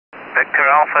Victor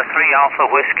Alpha 3 Alpha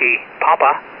Whiskey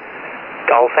Papa,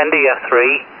 Golf India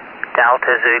 3,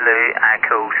 Delta Zulu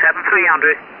Echo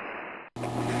 7300.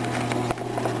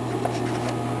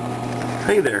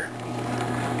 Hey there,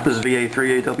 this is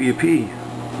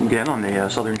VA3AWP again on the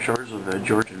southern shores of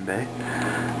Georgian Bay,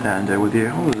 and with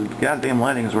you, the goddamn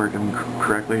lighting is working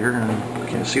correctly here, and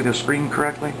can't see the screen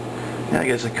correctly. Yeah, I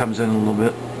guess it comes in a little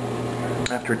bit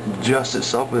after it adjusts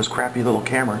itself with this crappy little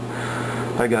camera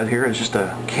I got here. It's just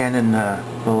a Canon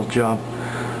little job,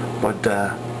 but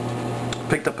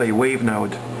picked up a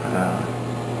Wavenode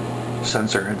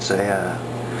sensor. It's a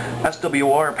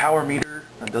SWR power meter.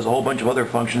 It does a whole bunch of other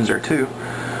functions there too.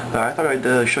 I thought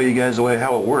I'd show you guys the way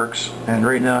how it works. And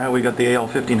right now, how we got the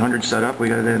AL1500 set up, we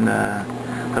got it in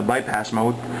a bypass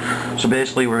mode. So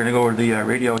basically, we're going to go over the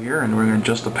radio here, and we're going to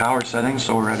adjust the power settings.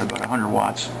 So we're at about 100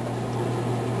 watts.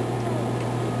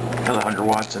 That's 100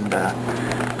 watts, and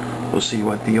we'll see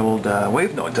what the old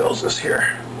Wavenode tells us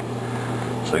here.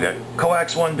 So we got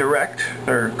coax 1 direct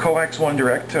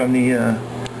on the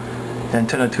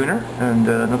antenna tuner, and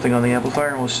nothing on the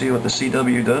amplifier. We'll see what the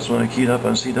CW does when I key it up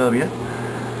on CW.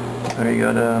 There you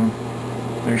got,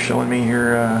 they're showing me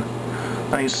here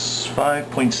nice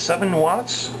 5.7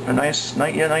 watts, a nice,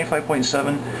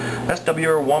 95.7,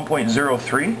 SWR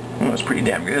 1.03. That's pretty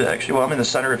damn good actually. Well, I'm in the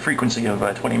center of frequency of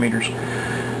 20 meters.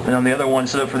 And on the other one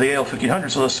set up for the AL1500,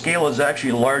 so the scale is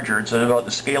actually larger. It's at about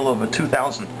the scale of a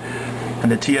 2000.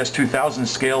 And the TS2000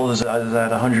 scale is at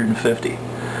 150.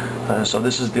 So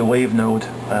this is the Wavenode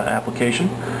application.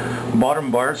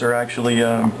 Bottom bars are actually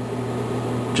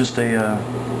just a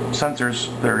sensors.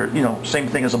 They're, you know, same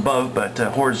thing as above, but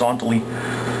horizontally,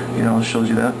 you know, it shows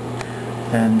you that.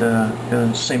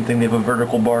 And same thing, they have a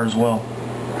vertical bar as well.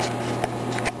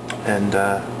 And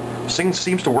thing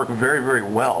seems to work very, very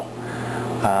well.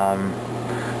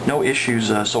 No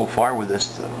issues so far with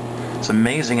this. It's an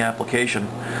amazing application.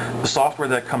 The software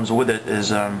that comes with it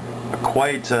is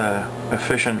quite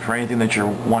efficient for anything that you're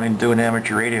wanting to do in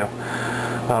amateur radio.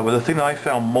 But the thing that I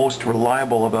found most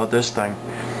reliable about this thing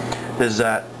is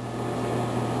that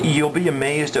you'll be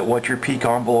amazed at what your peak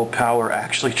envelope power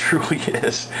actually truly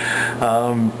is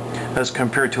as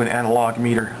compared to an analog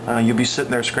meter. You'll be sitting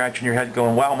there scratching your head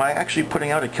going, wow, am I actually putting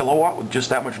out a kilowatt with just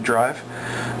that much drive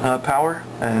power?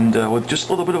 And with just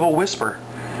a little bit of a whisper,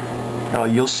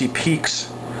 you'll see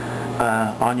peaks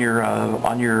on your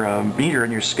meter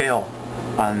and your scale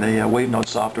on the Wavenode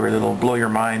software that'll blow your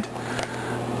mind.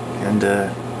 And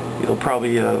it'll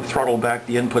probably throttle back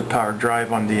the input power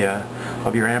drive on the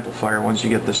of your amplifier once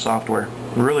you get this software.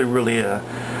 Really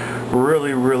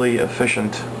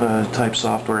efficient type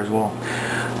software as well.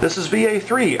 This is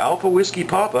VA3AWP Whiskey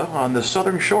Papa on the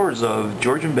southern shores of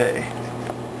Georgian Bay.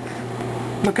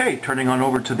 Okay, turning on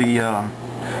over to the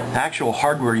actual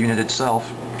hardware unit itself.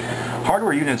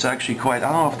 Hardware unit's actually quite,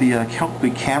 I don't know if the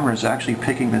camera is actually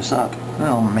picking this up.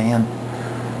 Oh man,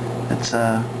 it's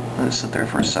let's sit there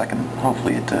for a second.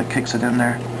 Hopefully it kicks it in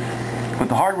there. But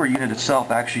the hardware unit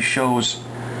itself actually shows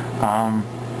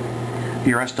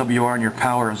your SWR and your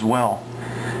power as well.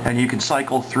 And you can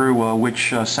cycle through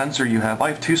which sensor you have. I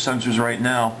have two sensors right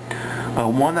now.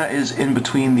 One that is in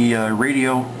between the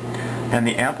radio and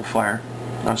the amplifier.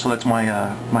 So that's my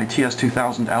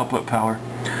TS2000 output power.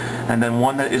 And then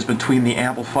one that is between the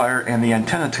amplifier and the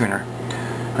antenna tuner.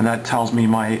 And that tells me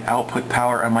my output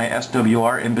power and my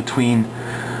SWR in between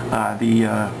the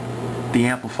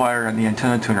amplifier and the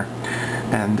antenna tuner.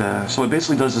 And so it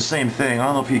basically does the same thing. I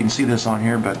don't know if you can see this on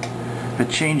here, but it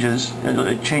changes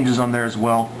on there as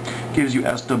well. It gives you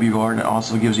SWR, and it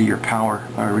also gives you your power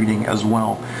reading as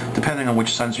well, depending on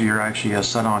which sensor you're actually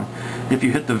set on. If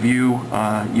you hit the view,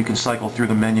 you can cycle through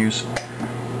the menus.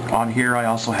 On here I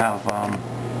also have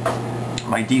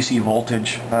my DC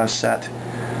voltage set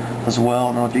as well.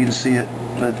 I don't know if you can see it,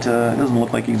 but it doesn't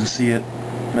look like you can see it.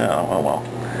 No, oh well.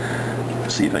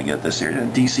 Let's see if I can get this here. The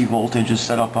DC voltage is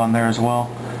set up on there as well.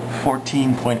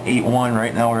 14.81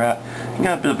 right now we're at. I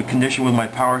got a bit of a condition with my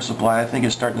power supply. I think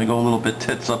it's starting to go a little bit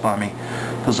tits up on me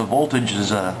because the voltage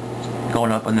is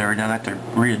going up in there, and I have to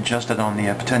readjust it on the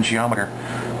potentiometer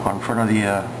on front of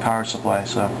the power supply.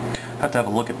 So I have to have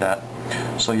a look at that.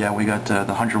 So yeah, we got the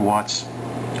 100 watts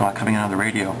coming out of the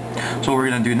radio. So what we're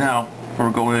going to do now,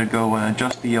 we're going to go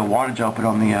adjust the wattage output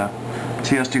on the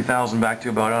TS2000 back to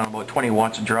about 20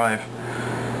 watts of drive.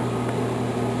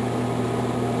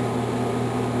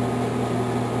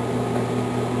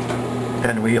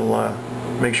 And we'll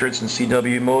make sure it's in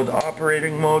CW mode,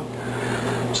 operating mode.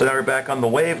 So now we're back on the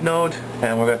Wavenode,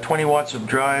 and we've got 20 watts of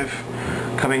drive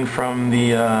coming from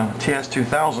the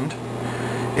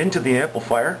TS2000 into the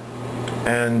amplifier,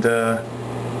 and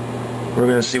We're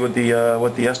going to see what the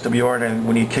SWR, and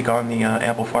when you kick on the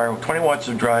amplifier, 20 watts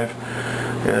of drive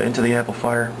into the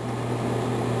amplifier.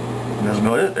 And that's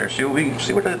about it there. See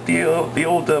what the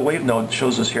old Wavenode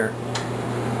shows us here.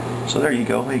 So there you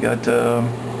go. We got I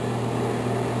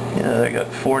got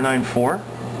 494,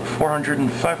 400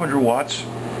 and 500 watts,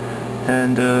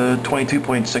 and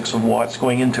 22.6 of watts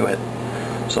going into it.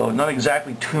 So not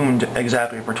exactly tuned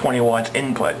exactly for 20 watts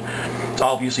input. It's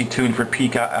obviously tuned for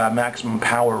peak maximum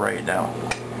power right now.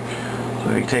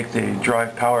 So we take the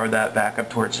drive power of that back up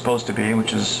to where it's supposed to be,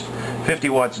 which is 50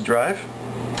 watts of drive.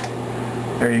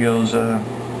 There you goes,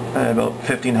 about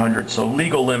 1500. So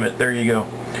legal limit. There you go.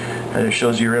 And it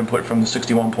shows your input from the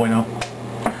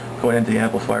 61.0 going into the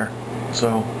amplifier.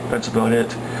 So that's about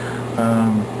it.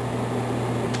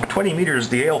 20 meters,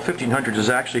 the AL1500 is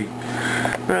actually,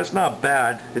 it's not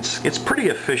bad. It's pretty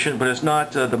efficient, but it's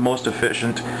not the most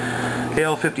efficient.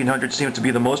 AL1500 seems to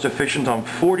be the most efficient on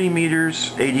 40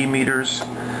 meters, 80 meters.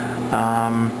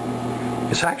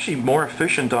 It's actually more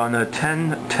efficient on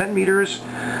 10 meters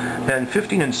and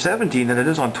 15 and 17 than it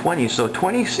is on 20. So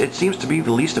 20, it seems to be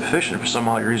the least efficient for some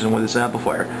odd reason with this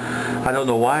amplifier. I don't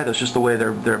know why. That's just the way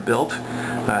they're built.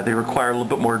 They require a little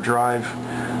bit more drive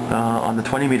on the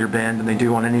 20 meter band than they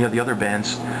do on any of the other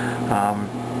bands.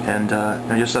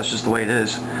 That's just the way it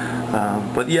is.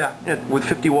 But yeah, with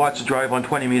 50 watts of drive on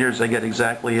 20 meters, I get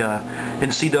exactly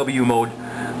in CW mode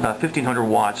 1500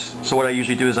 watts. So what I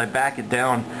usually do is I back it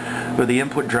down with the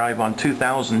input drive on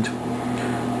 2000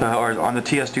 or on the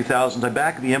TS2000. I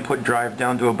back the input drive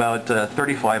down to about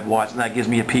 35 watts, and that gives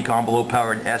me a peak envelope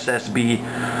powered SSB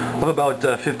of about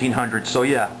 1500. So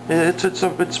yeah,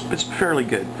 it's fairly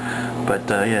good. But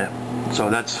yeah.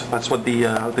 So that's what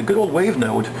the good old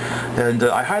Wavenode, and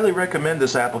I highly recommend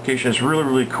this application. It's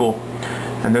really cool,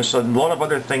 and there's a lot of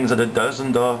other things that it does,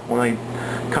 and when I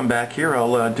come back here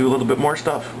I'll do a little bit more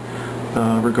stuff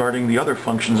regarding the other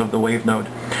functions of the Wavenode.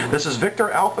 This is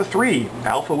Victor Alpha 3,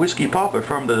 Alpha Whiskey Papa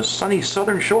from the sunny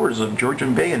southern shores of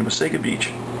Georgian Bay and Wasaga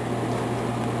Beach.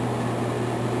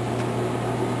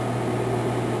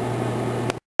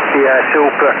 Yeah,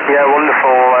 super. Yeah,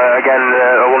 wonderful. Again,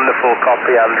 a wonderful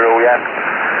copy, Andrew. Yeah,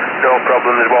 no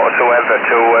problems whatsoever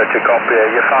to copy.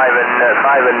 You're 5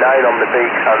 and 9 on the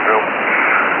peaks, Andrew.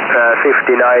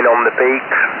 59 on the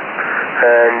peaks,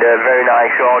 and very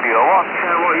nice audio. What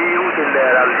are you using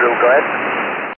there, Andrew? Go ahead.